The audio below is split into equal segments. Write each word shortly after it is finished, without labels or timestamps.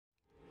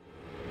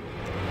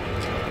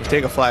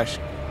take a flash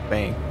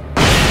bang.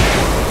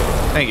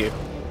 Thank you.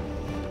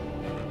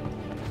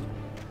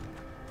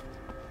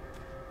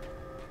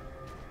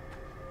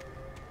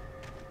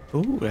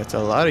 Ooh, that's a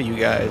lot of you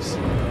guys.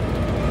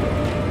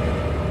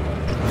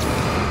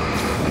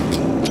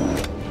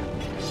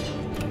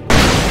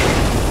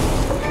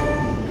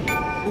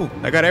 Ooh,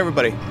 I got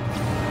everybody.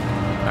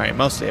 Alright,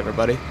 mostly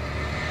everybody.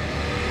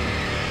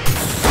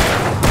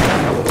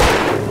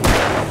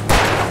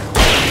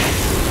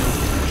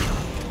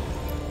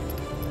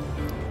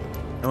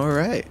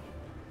 Alright.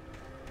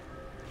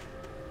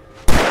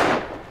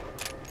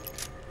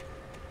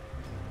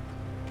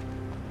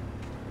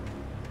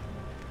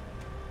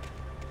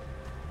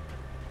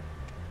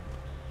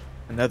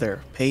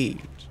 Another page.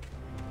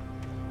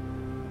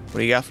 What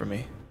do you got for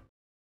me?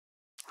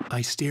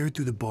 I stared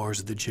through the bars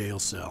of the jail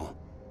cell.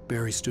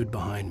 Barry stood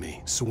behind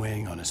me,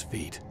 swaying on his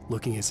feet,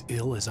 looking as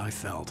ill as I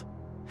felt.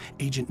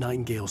 Agent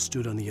Nightingale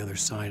stood on the other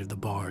side of the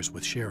bars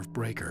with Sheriff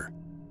Breaker.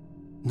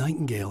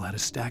 Nightingale had a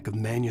stack of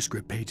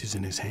manuscript pages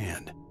in his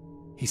hand.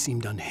 He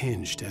seemed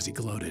unhinged as he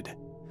gloated.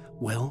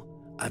 "Well,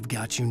 I've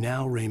got you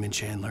now, Raymond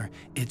Chandler.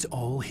 It's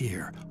all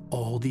here,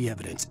 all the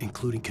evidence,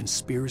 including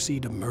conspiracy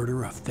to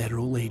murder a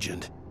federal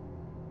agent."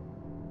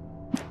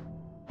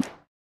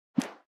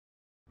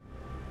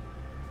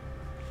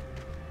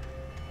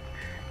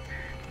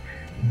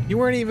 You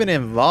weren't even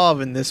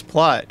involved in this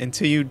plot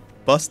until you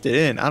busted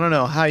in. I don't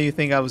know how you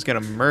think I was gonna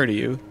murder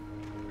you.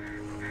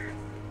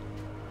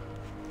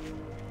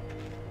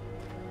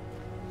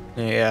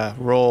 Yeah,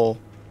 roll.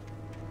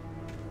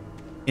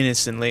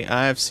 Innocently,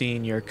 I've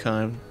seen your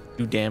con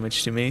do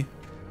damage to me.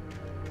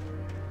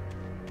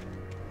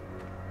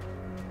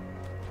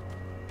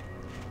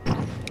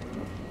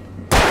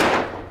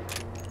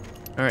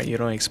 Alright, you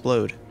don't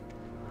explode.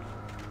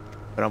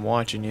 But I'm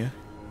watching you.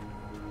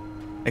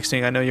 Next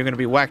thing I know, you're gonna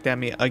be whacked at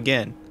me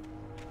again.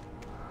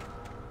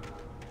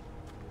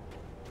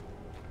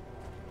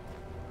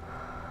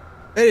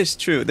 That is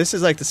true. This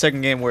is like the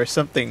second game where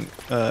something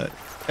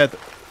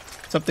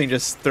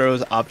just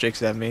throws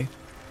objects at me.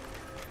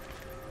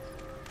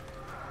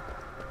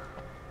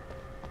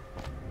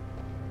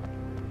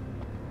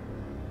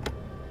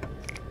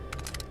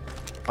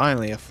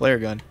 Finally, a flare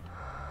gun.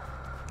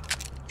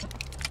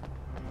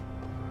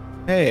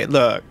 Hey,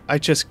 look, I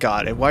just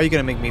got it. Why are you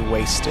gonna make me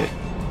waste it?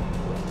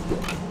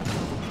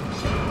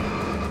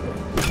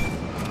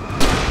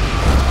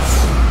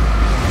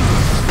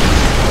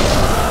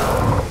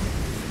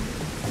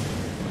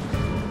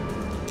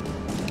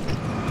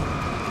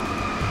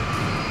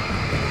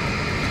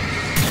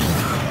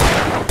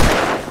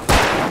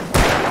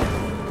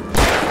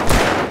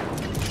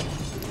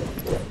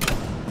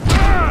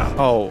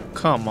 Oh,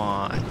 come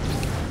on.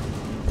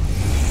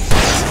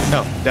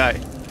 No,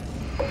 die.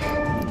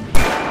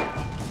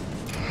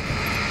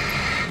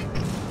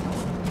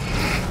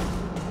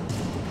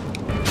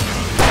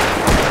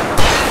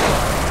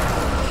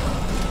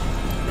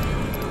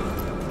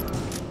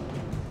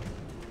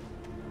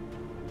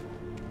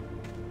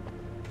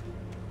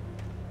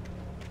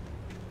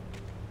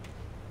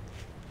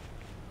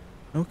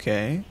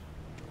 Okay.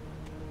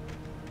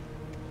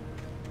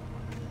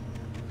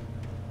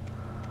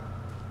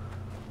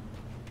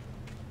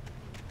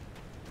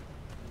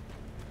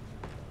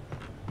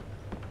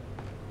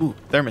 Ooh,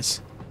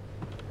 thermos.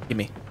 Give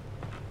me.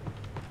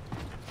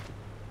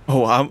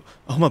 Oh,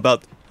 I'm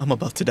about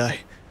to die.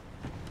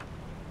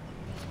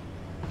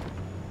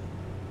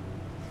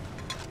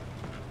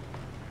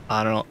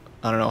 I don't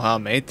know how I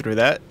made through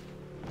that.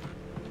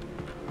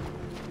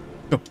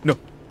 No,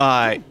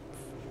 I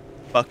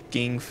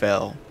fucking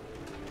fell.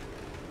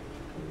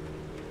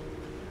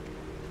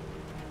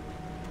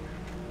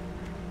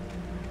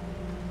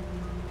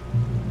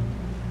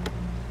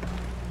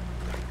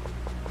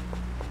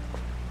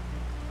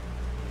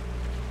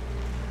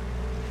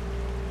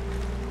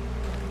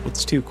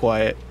 It's too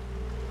quiet.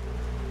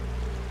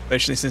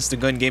 Especially since the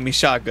gun gave me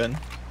shotgun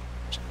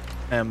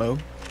ammo.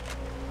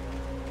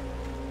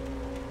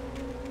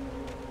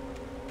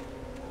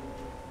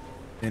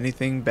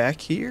 Anything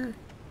back here?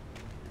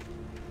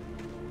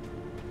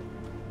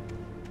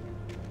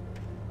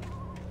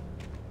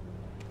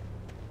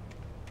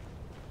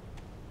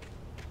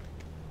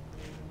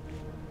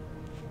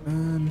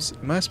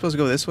 Am I supposed to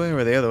go this way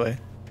or the other way?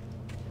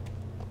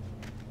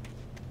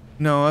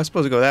 No, I'm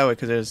supposed to go that way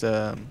because there's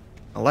a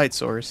light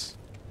source.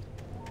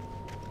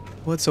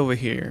 What's over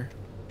here?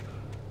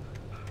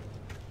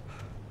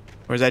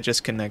 Or is that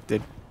just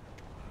connected?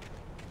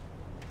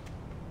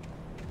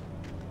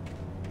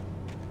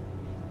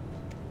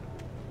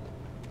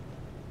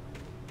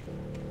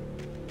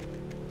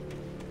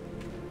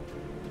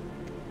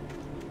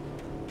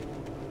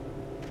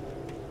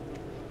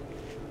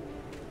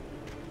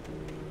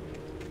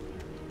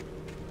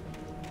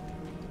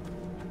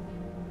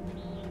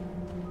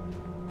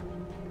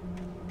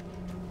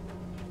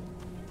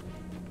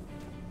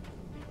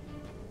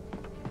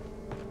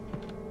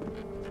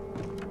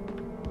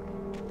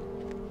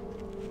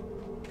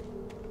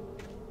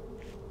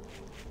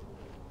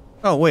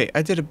 Oh wait,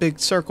 I did a big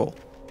circle.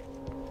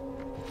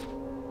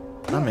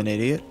 I'm an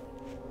idiot.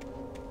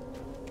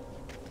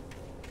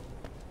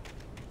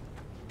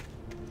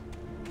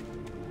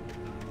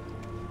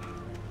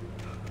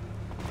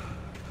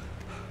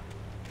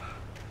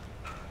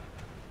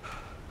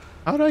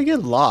 How did I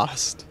get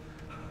lost?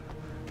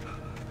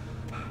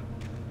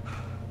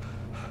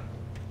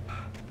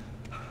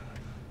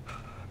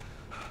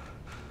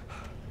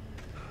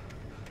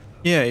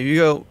 Yeah, if you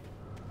go...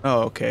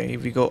 Oh, okay.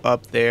 If you go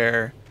up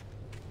there...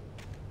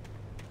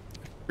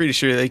 Pretty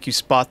sure like you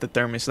spot the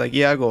thermos. Like,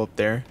 yeah, I'll go up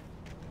there.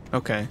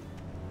 Okay.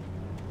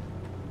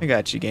 I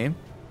got you, game.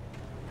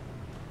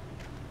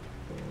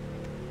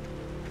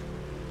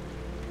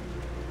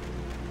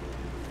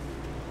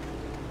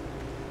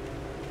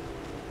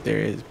 There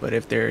is, but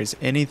if there is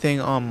anything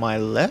on my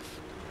left,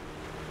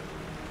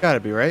 gotta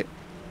be right.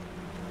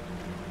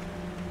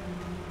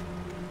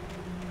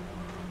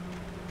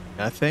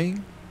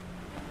 Nothing.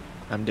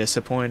 I'm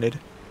disappointed.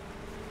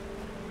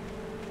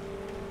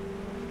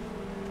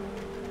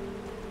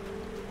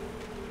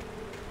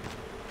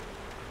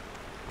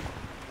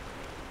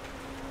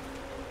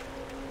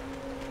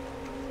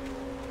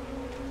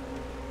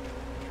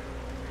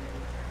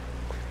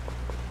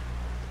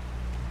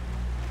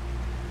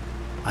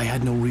 I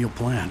had no real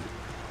plan.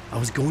 I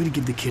was going to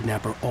give the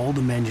kidnapper all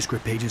the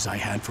manuscript pages I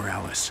had for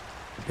Alice.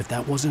 If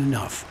that wasn't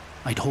enough,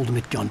 I'd hold him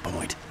at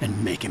gunpoint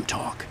and make him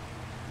talk.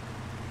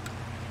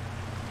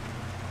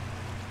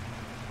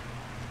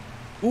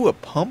 Ooh, a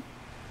pump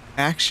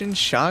action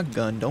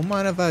shotgun. Don't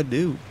mind if I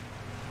do.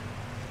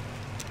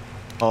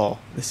 Oh,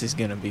 this is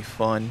gonna be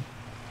fun.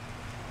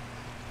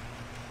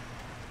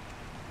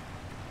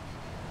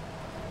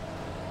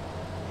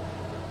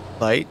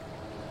 Light,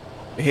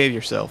 behave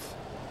yourself.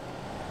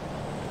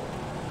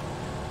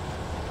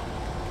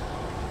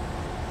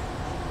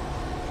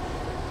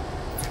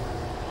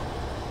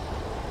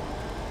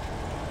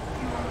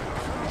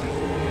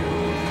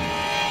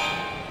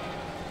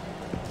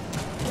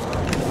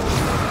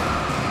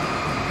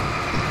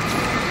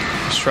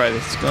 Let's try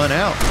this gun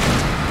out.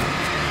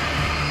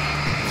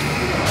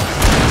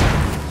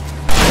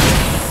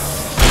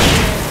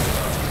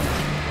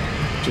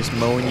 Just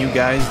mowing you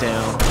guys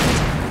down.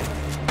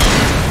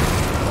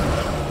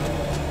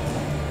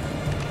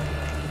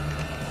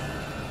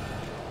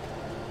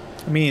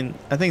 I mean,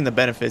 I think the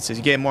benefits is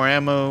you get more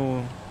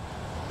ammo,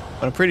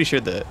 but I'm pretty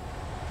sure the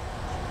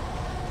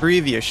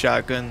previous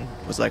shotgun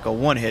was like a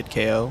one-hit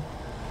KO.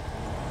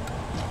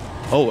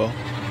 Oh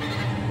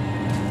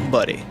well.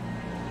 Buddy.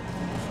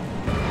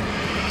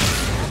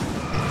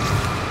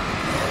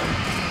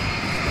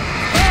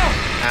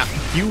 Ah,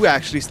 you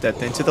actually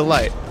stepped into the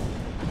light.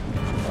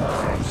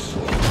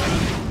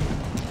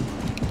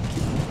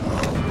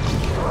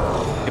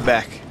 Get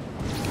back.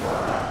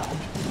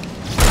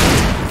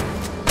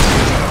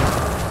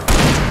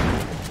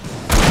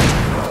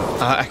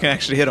 I can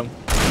actually hit him.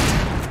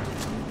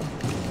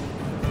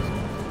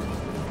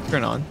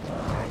 Turn on.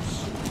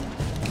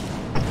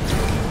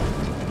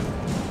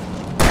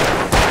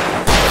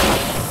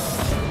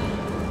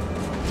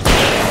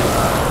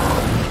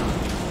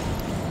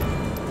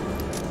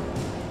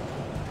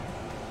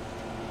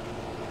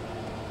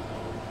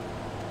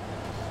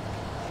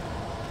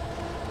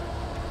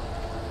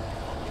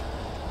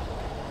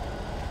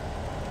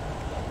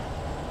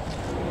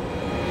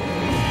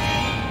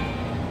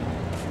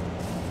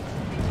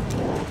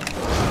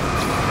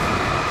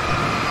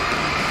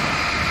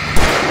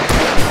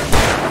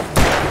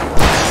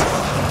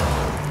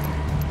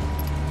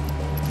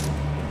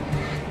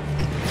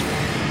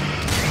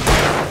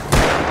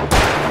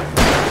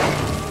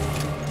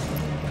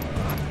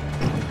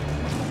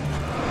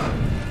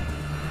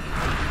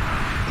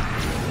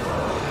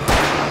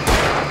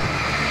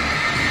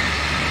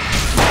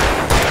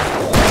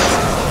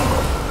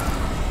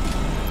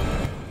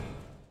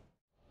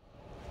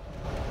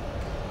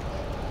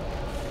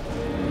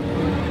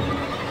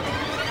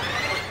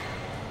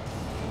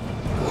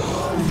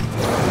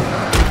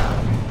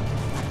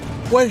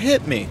 What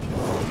hit me?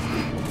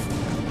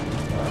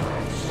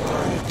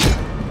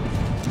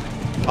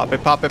 Pop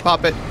it, pop it,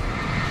 pop it.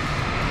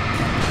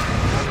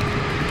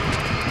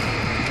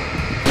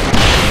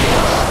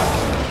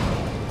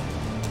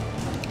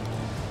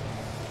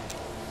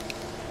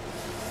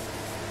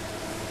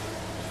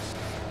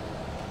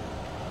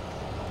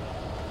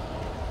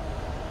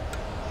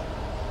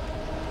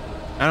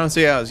 I don't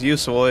see how it's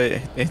useful.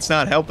 It's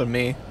not helping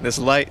me. These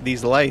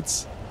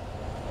lights.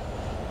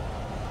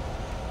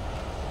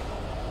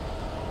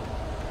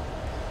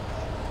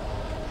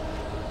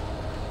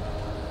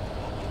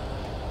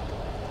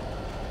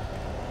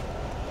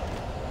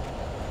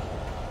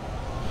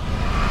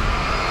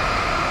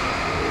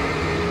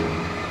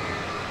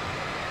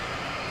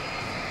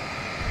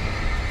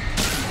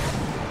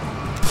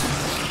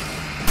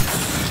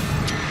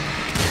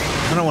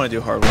 I don't want to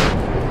do hard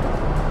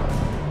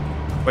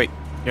work. Wait,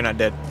 you're not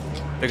dead.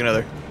 Pick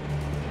another.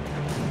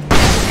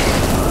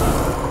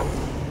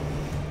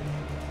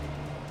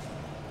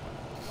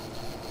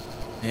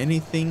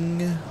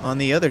 Anything on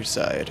the other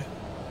side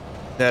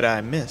that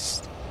I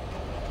missed?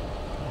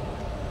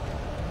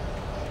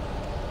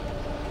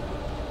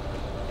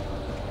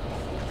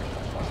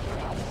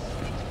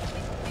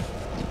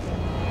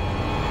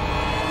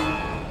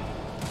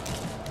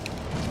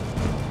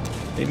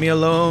 Leave me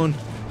alone.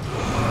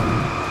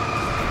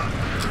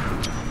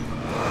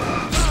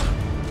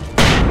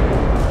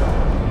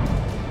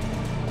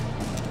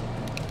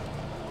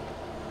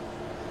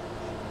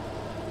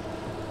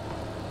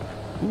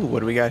 Ooh,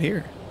 what do we got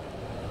here?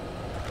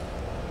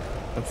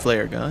 A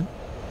flare gun.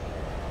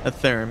 A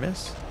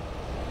thermos.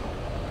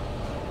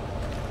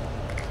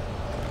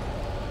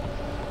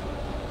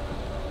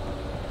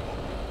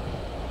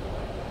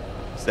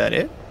 Is that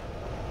it?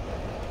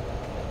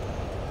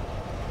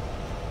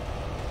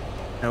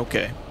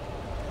 Okay.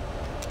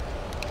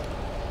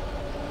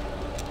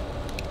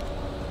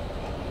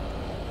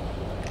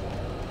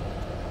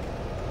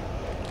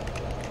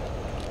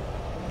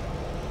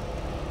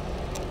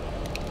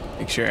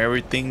 Make sure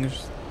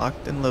everything's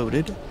locked and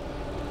loaded.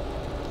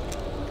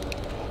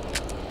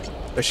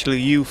 Especially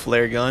you,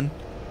 flare gun.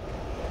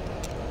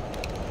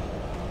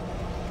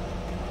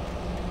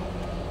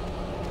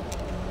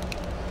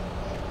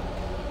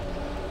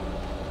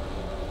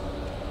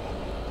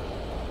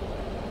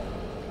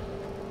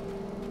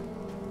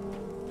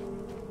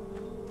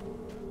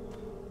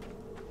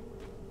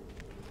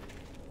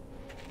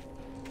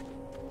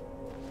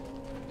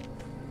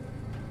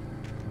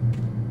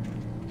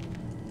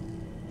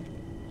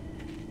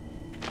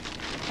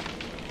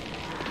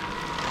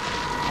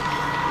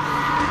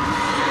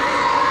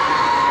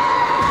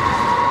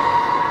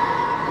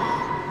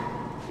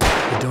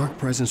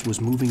 Presence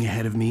was moving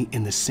ahead of me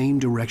in the same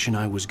direction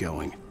I was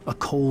going. A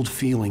cold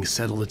feeling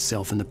settled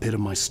itself in the pit of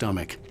my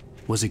stomach.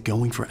 Was it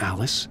going for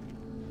Alice?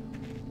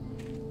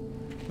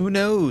 Who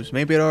knows?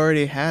 Maybe it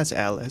already has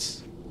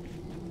Alice.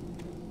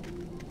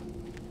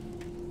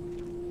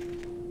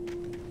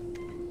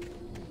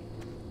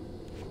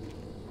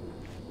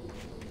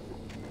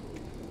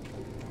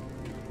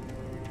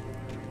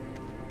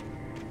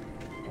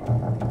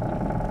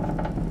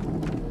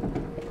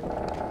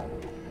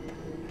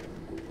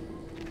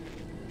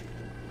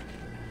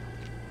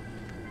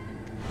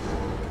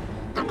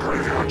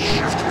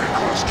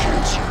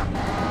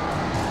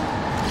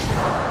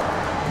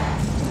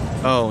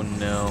 Oh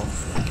no.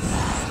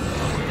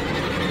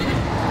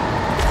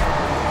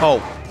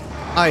 Oh,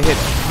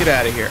 get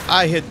out of here.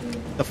 I hit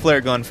the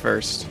flare gun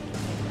first.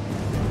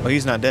 Oh,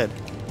 he's not dead.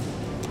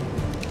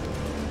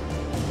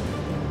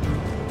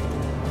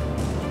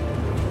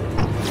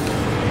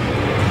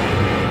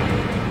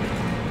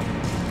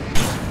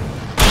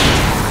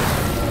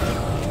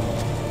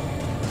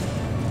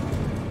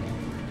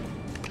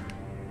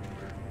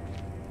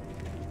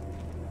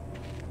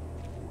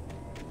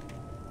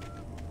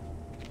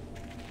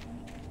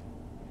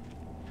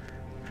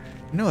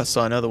 I know I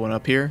saw another one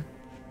up here.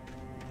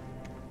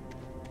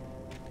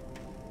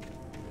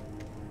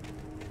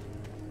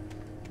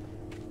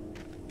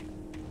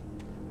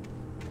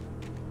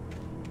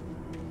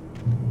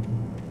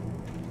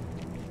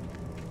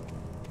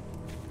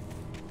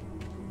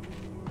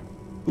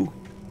 Ooh,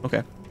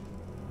 okay.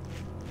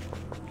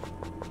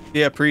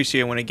 Yeah, I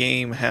appreciate when a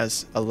game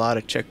has a lot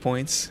of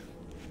checkpoints.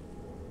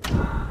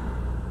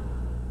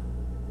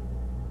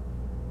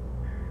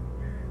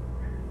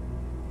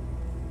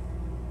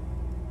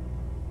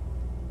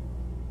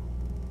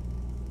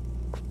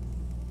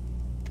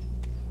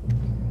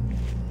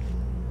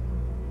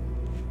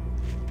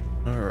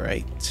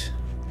 Alright.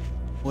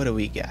 What do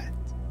we got?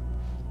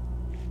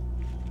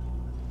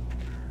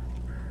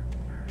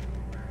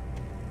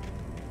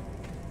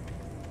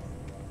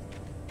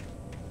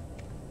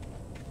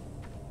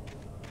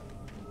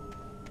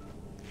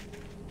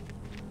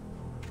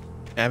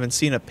 I haven't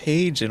seen a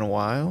page in a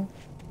while.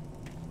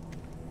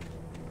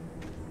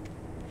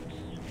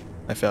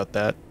 I felt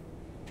that.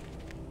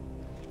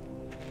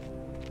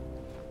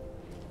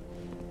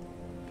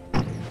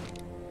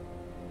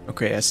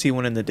 Okay, I see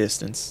one in the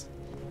distance.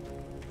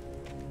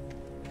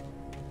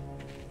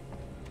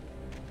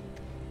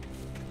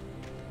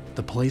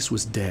 The place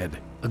was dead,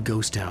 a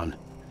ghost town.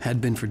 Had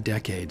been for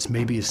decades,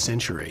 maybe a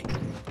century.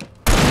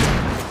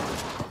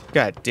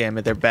 God damn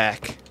it, they're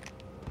back.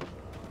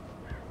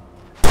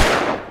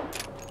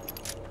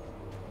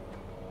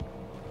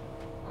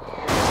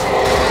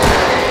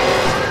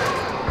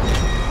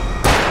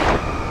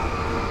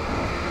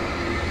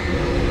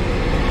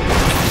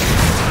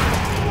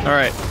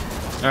 Alright.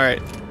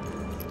 Alright.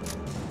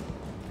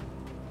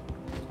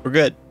 We're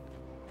good.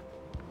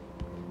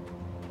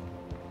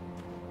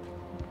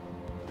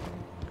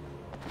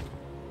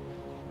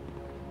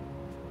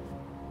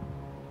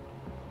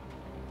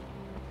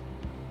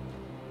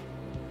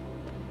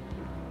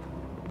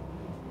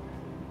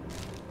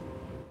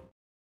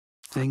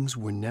 Things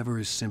were never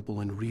as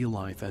simple in real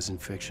life as in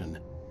fiction.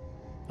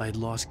 I had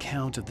lost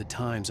count of the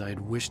times I had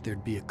wished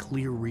there'd be a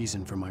clear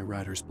reason for my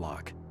writer's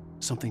block.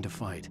 Something to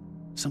fight,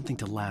 something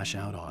to lash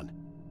out on.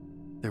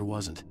 There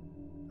wasn't.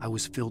 I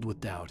was filled with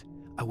doubt.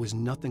 I was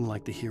nothing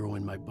like the hero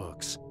in my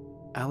books.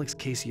 Alex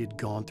Casey had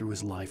gone through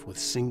his life with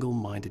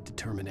single-minded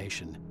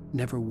determination,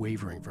 never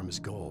wavering from his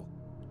goal.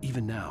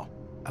 Even now,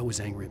 I was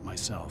angry at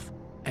myself,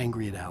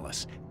 angry at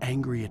Alice,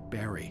 angry at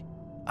Barry.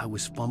 I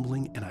was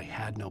fumbling and I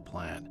had no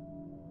plan.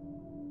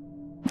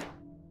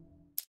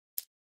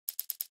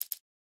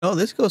 Oh,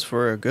 this goes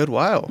for a good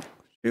while.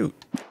 Shoot.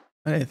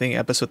 I didn't think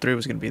episode 3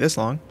 was going to be this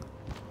long.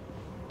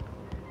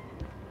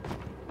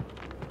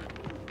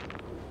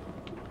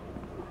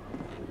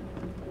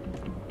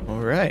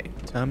 Alright.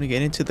 Time to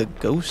get into the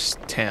ghost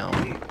town.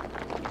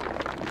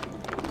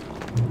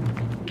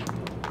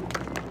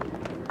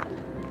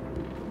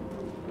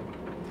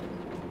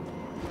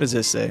 What does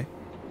this say?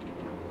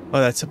 Oh,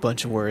 that's a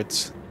bunch of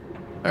words.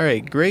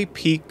 Alright, Gray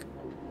Peak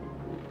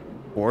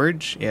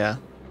Forge? Yeah.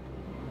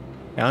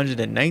 Founded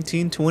in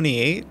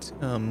 1928.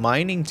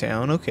 Mining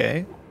town,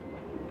 okay.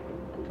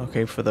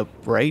 Okay, for the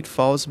Bright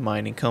Falls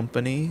Mining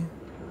Company.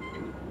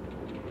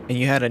 And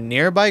you had a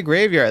nearby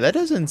graveyard. That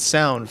doesn't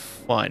sound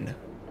fun.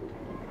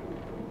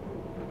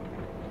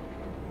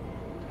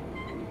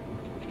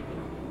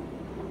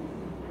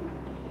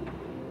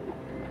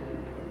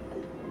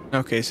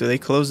 Okay, so they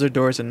closed their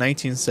doors in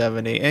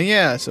 1970. And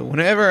yeah, so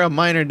whenever a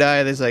miner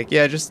died, it's like,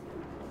 yeah, just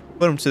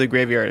put them to the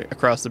graveyard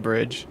across the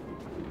bridge.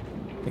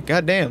 Like,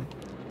 goddamn.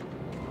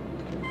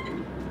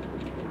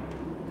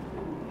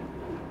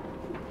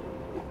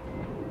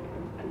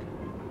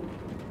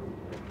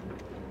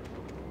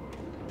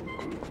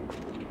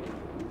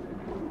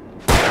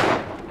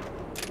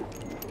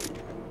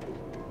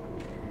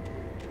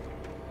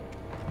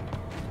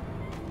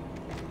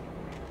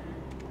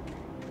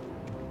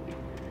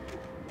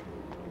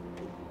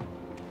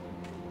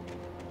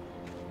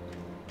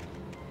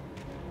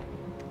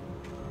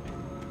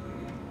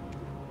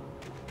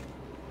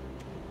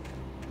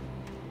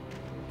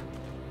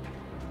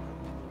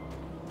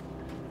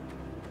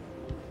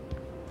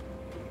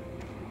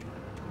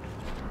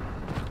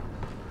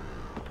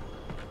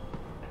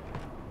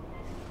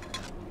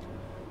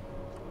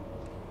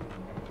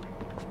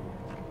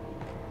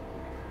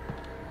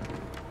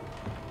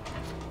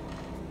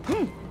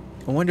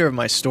 I wonder if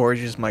my storage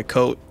is my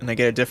coat and I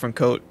get a different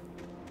coat.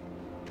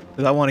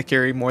 Because I want to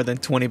carry more than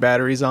 20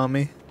 batteries on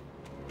me.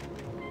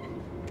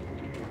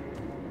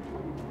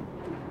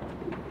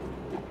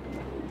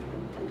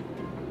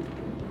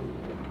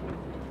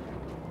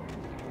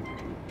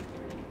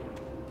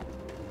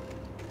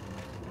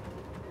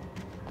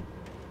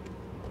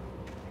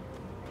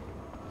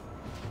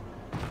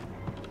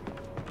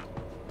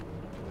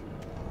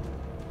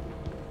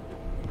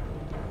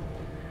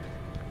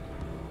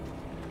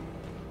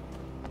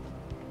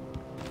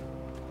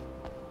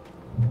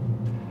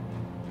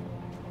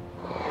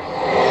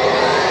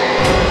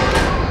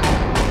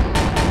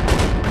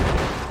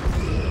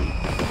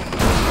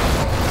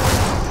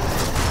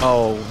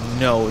 Oh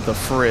no, the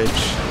fridge.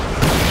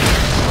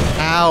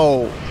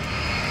 Ow!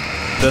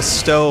 The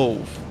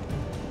stove.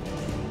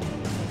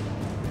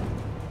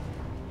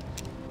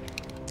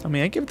 I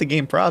mean, I give the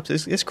game props.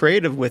 It's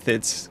creative with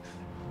its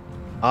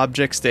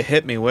objects to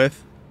hit me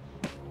with.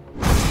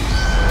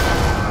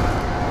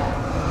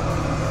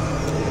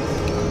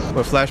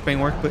 What flashbang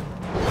work, but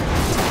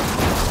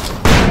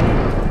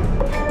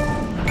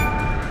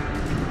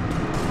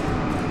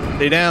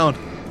stay down.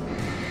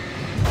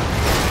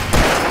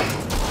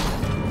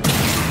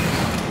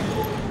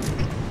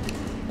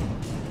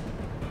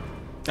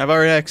 I've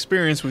already had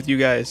experience with you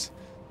guys.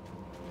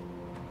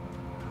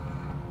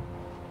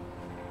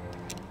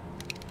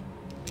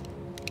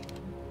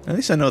 At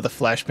least I know the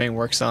flashbang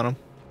works on them.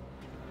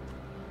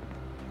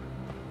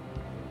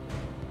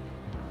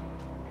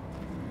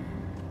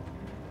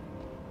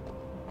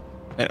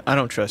 I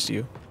don't trust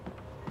you.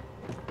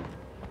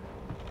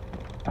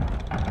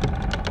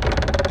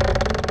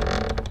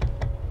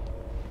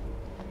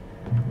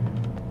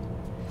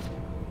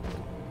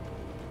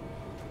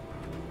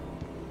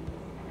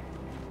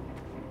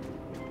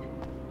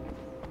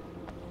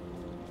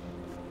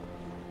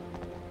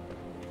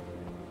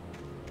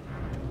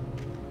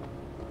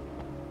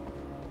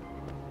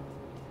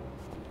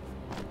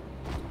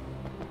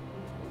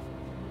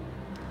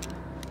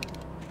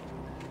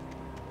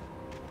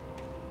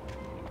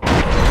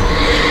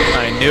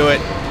 I knew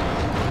it.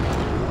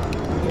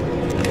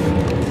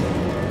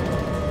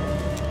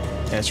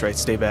 That's right,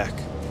 stay back.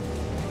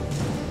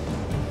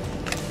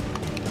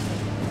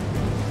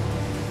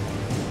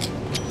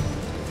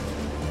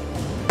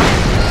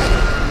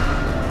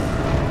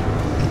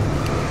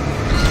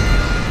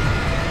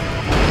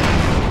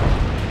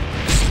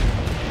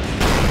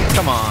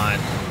 Come on.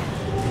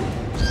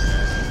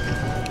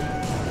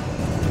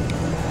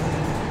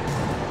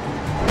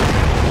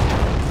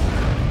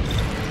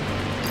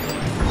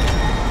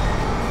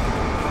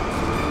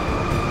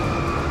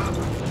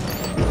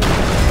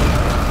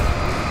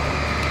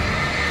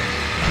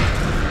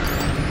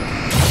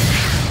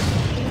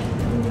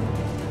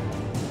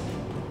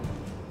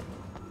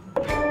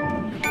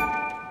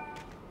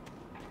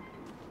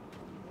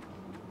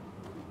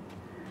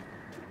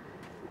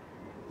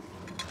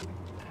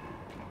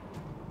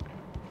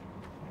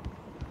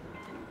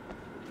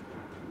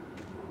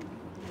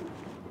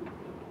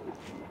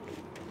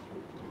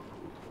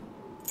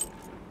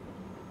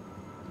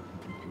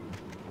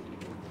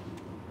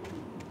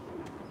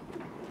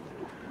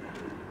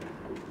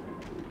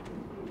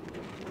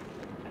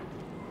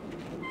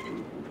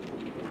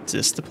 Is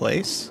this the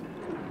place?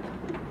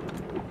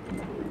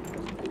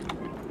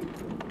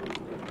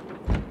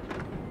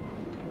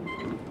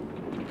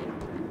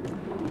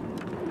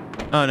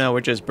 Oh no,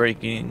 we're just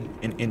breaking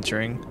and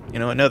entering. You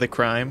know, another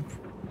crime.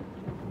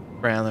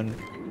 Rather than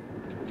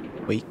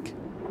Wake.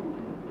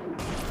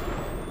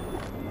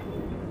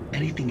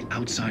 Anything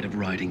outside of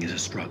riding is a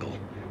struggle.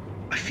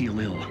 I feel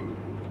ill.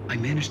 I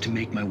managed to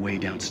make my way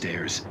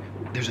downstairs.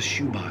 There's a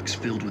shoebox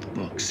filled with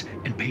books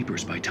and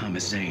papers by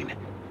Thomas Zane.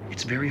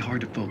 It's very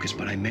hard to focus,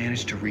 but I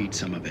managed to read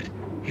some of it.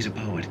 He's a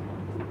poet,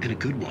 and a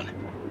good one.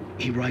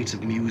 He writes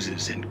of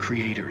muses and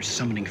creators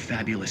summoning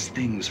fabulous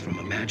things from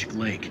a magic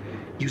lake,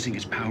 using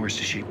his powers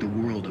to shape the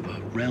world of a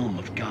realm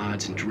of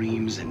gods and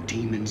dreams and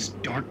demons,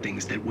 dark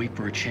things that wait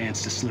for a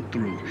chance to slip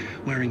through,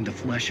 wearing the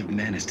flesh of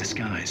men as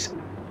disguise.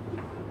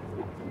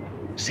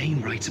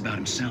 Zane writes about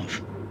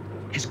himself,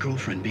 his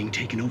girlfriend being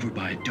taken over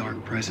by a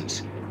dark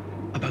presence,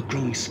 about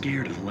growing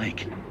scared of the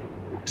lake.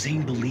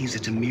 Zane believes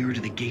it's a mirror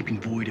to the gaping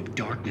void of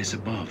darkness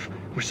above,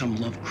 where some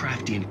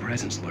Lovecraftian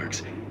presence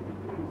lurks.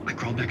 I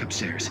crawl back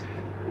upstairs.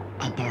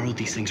 I'll borrow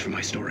these things for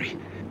my story.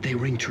 They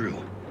ring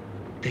true.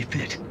 They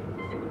fit.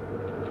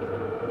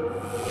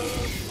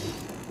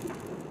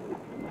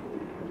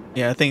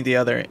 Yeah, I think the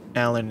other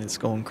Alan is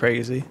going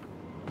crazy.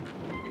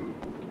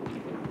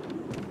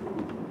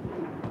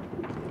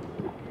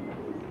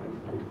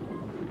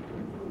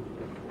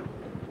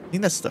 I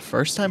think that's the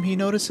first time he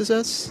notices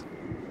us.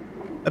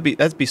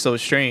 That'd be so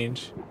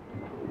strange.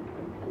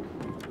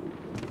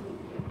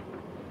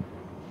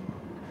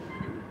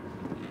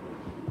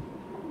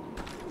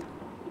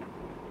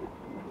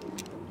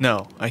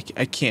 No, I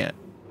can't.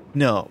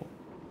 No.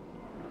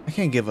 I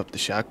can't give up the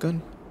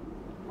shotgun.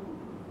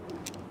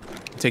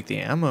 Take the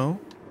ammo.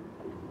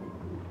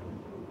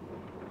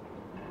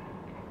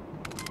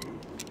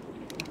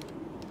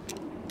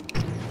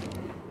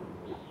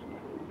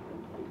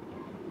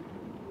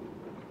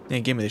 Yeah,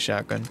 give me the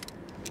shotgun.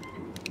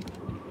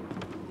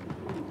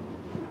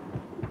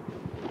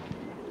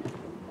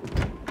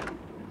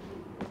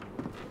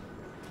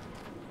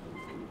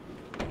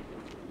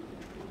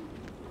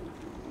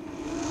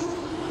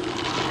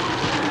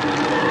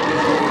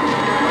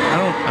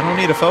 I don't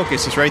need a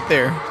focus, it's right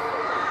there.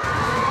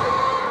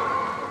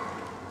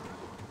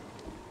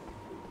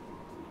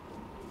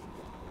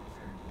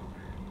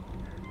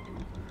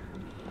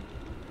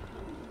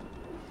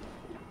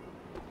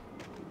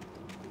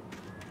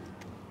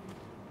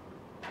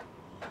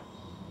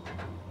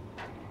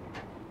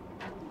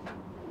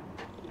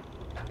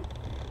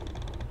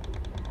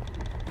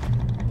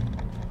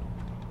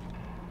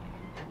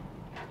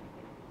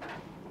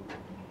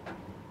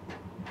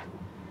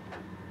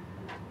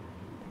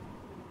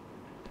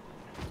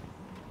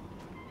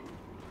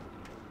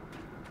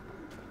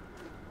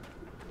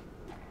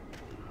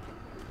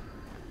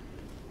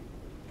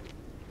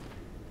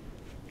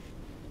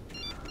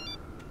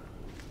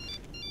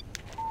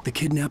 The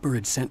kidnapper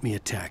had sent me a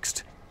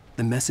text.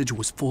 The message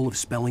was full of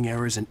spelling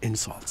errors and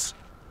insults.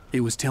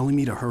 It was telling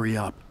me to hurry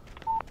up.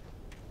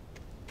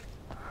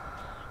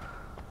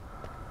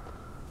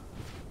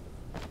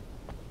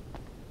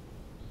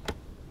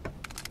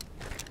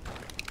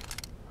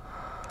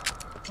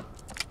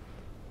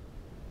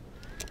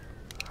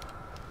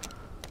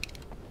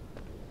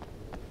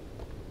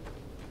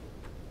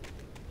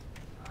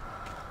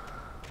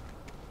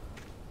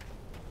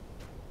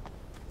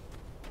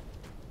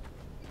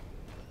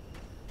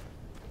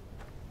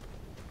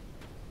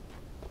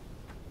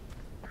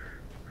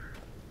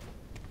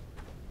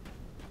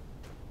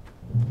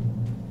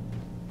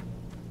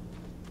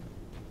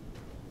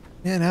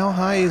 Man, how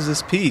high is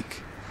this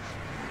peak?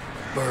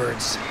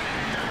 Birds.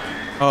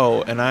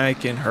 Oh, and I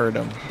can hurt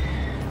them.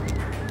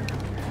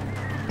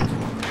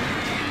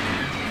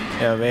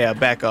 Yeah,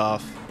 back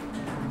off.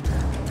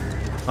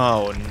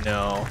 Oh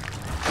no.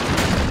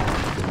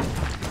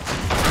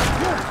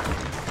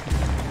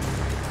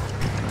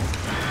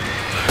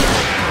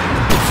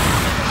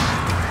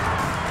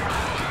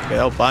 Okay,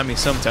 that'll buy me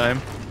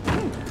sometime.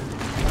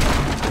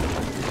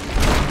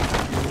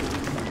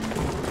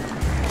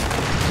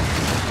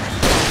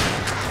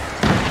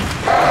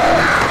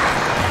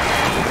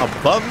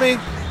 Above me?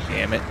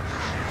 Damn it.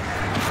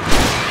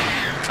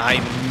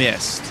 I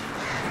missed.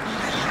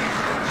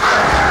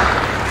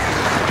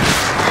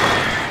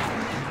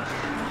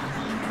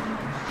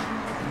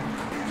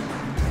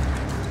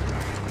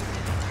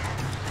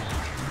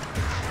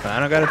 I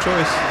don't got a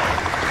choice.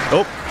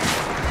 Oh.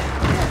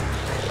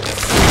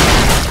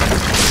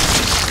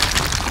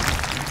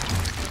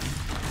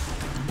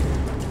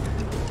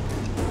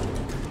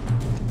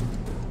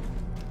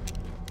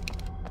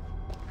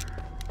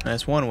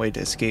 That's one way to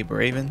escape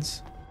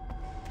ravens.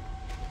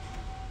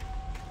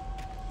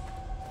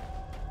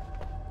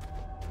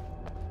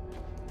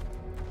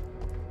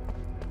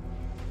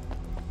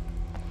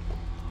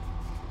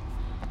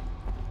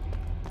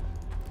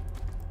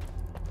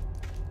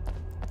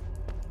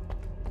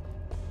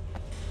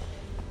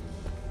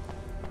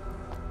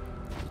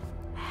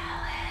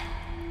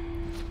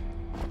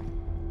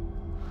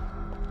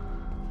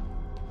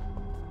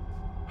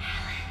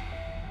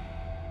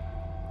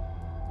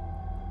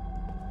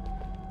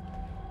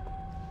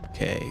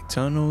 Okay,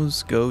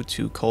 tunnels go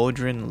to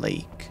Cauldron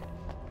Lake.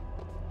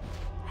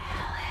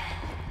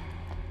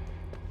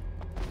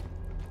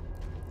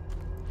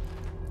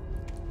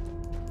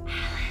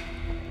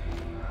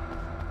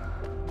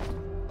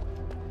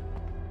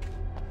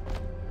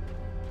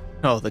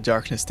 Oh, the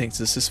darkness thinks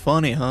this is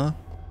funny, huh?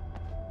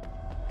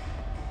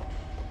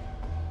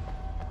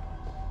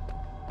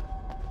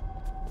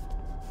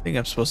 I think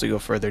I'm supposed to go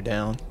further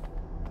down.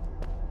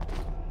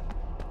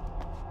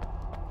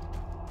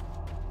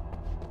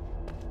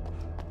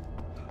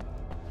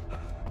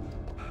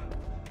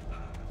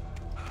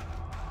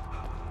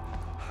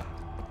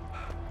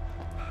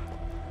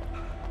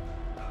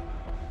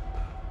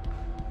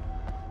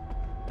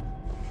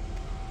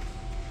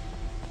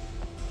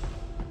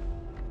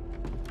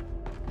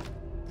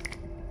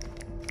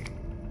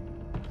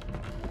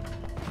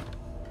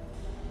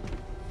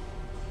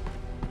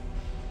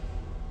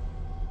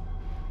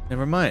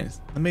 Never mind.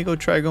 Let me go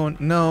try going.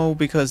 No,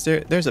 because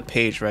there's a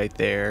page right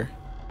there.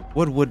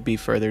 What would be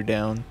further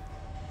down?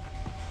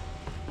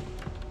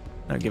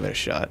 I'll give it a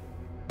shot.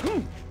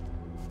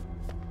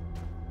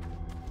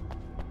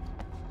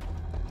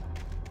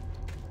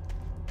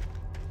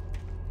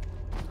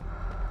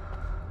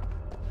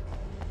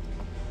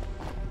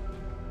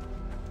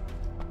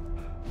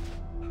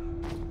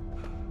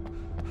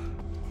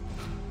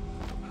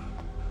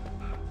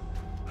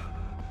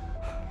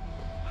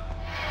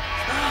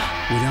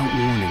 Without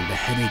warning, the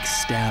headache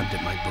stabbed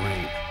at my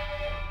brain.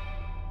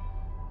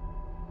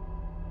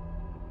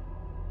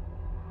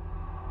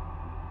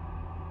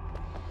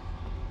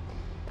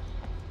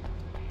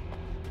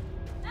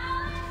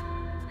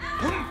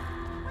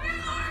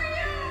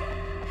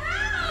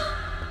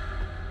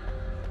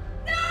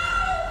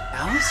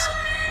 Alice?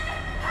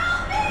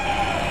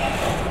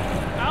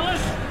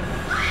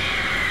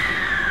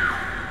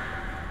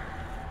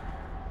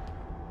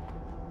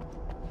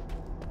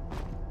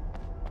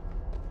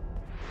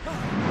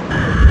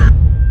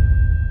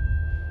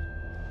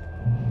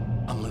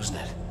 I'm losing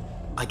it.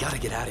 I gotta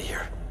get out of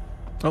here.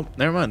 Oh,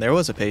 never mind. There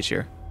was a page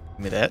here.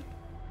 Give me that.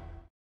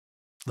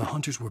 The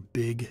hunters were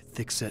big,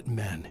 thick-set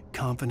men,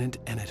 confident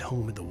and at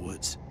home in the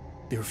woods.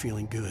 They were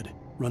feeling good,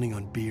 running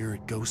on beer,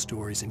 ghost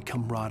stories, and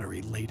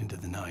camaraderie late into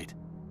the night.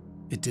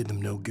 It did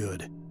them no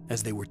good,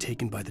 as they were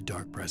taken by the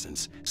dark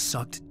presence,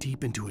 sucked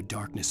deep into a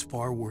darkness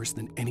far worse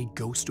than any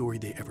ghost story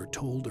they ever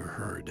told or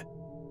heard.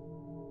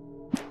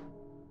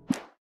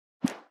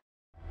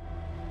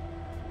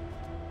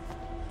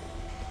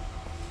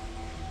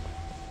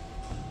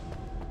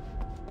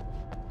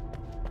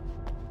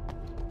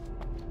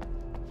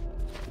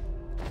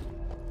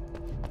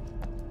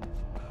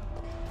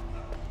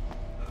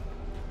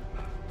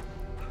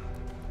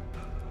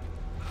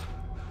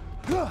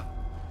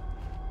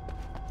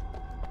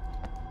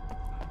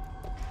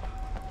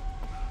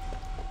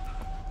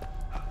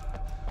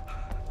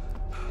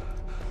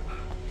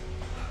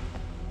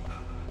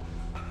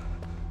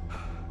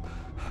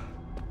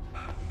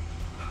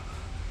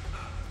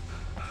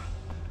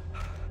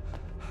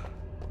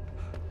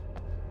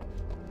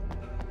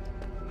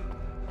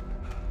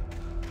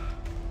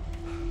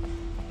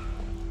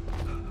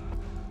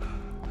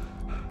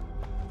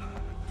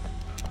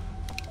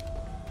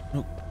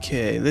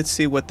 Okay, let's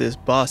see what this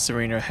boss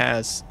arena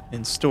has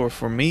in store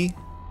for me.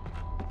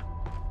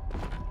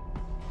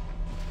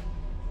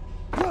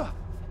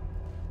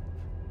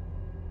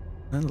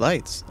 And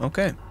lights,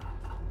 okay.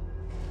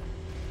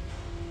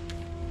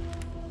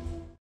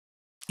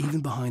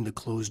 Even behind the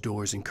closed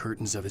doors and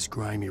curtains of his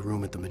grimy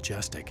room at the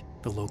Majestic,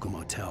 the local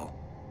motel,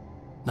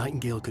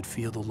 Nightingale could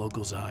feel the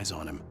locals' eyes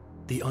on him,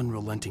 the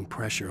unrelenting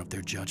pressure of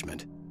their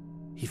judgment.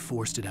 He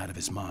forced it out of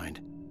his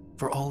mind.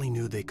 For all he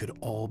knew, they could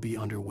all be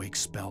under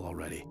Wake's spell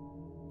already.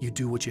 You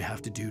do what you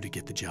have to do to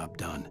get the job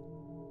done.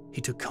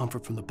 He took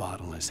comfort from the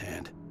bottle in his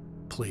hand.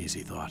 Please,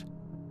 he thought,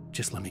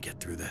 just let me get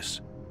through this.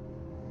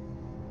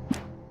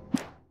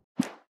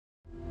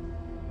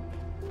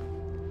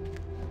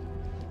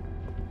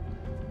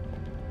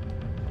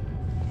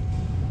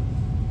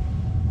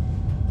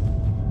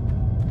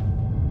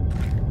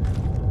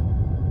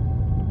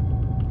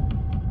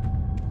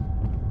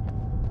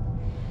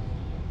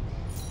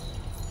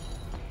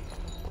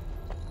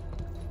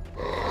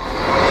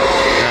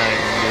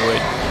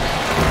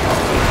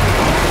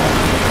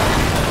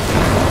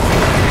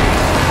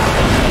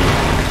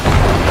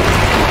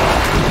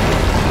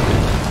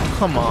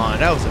 Come on,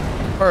 that was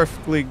a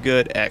perfectly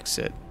good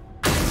exit.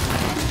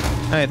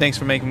 Alright, thanks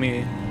for making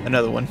me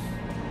another one.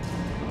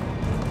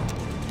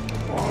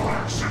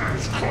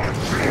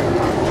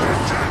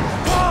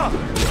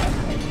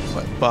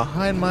 What,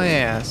 behind my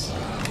ass?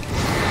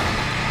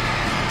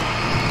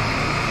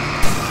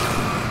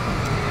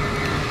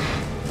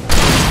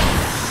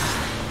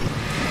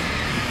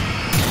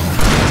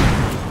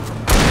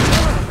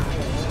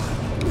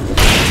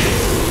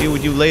 Deal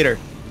with you later.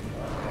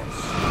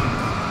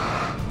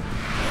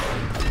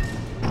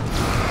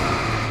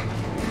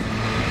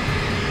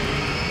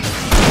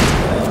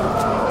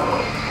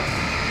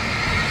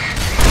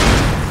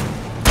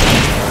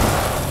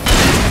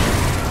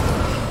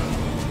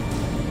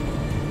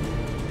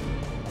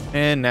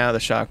 And now the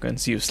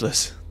shotgun's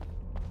useless.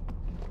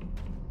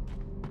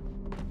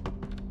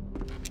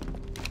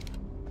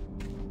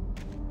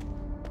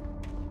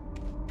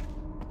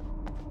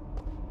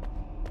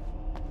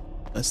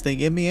 Unless they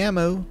give me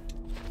ammo,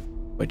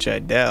 which I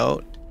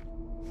doubt.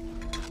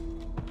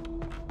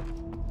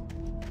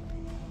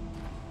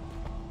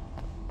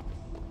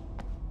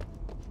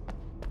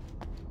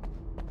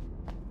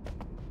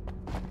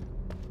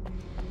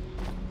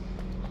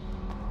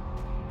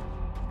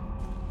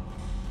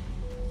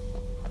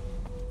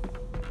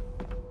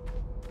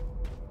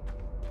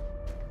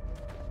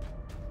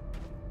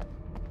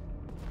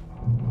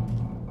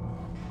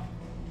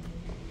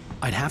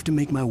 I'd have to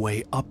make my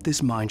way up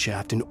this mine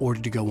shaft in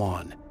order to go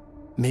on.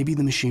 Maybe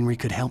the machinery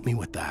could help me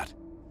with that.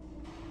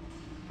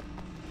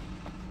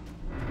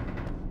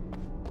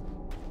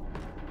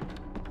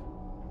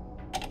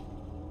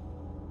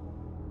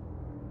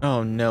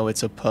 Oh no,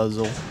 it's a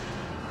puzzle.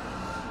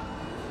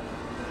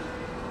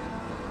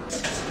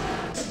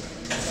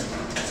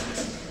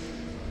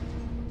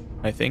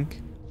 I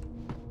think.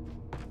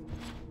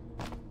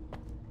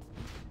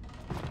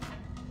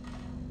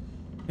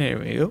 There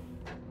we go.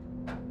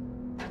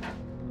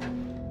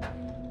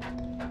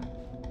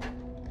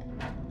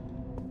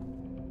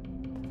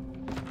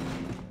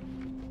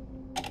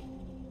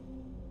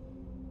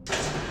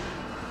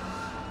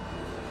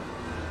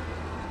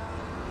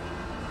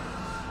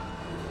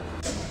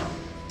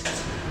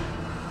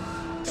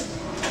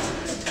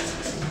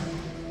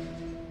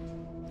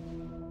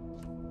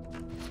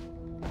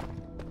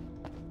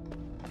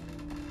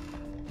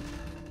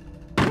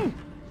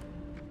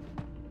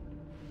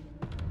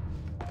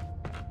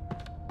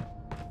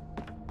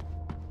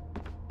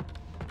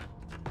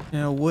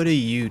 Now, what do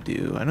you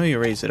do? I know you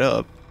raise it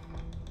up.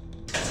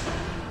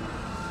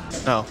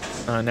 Oh,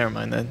 never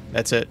mind then.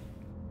 That's it.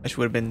 That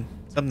would have been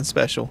something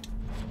special.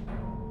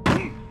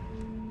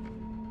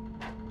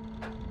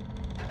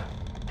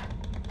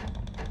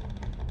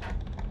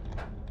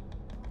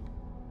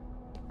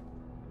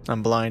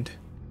 I'm blind.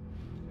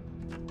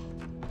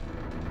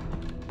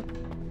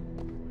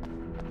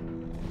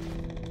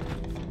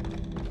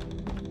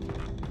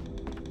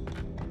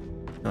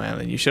 Oh,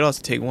 Alan, you should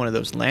also take one of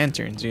those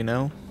lanterns, you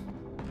know?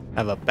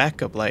 Have a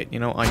backup light,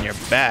 you know, on your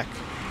back.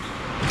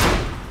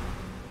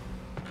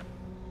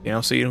 You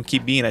know, so you don't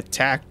keep being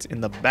attacked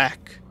in the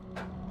back.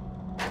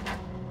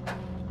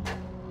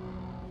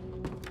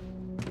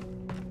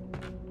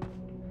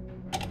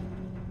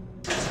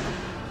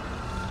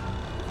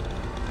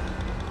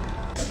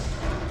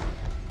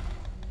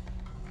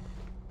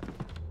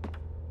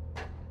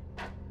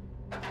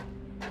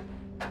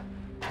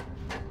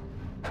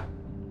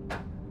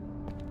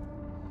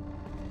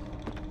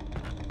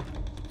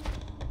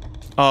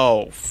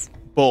 Oh,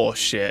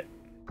 bullshit.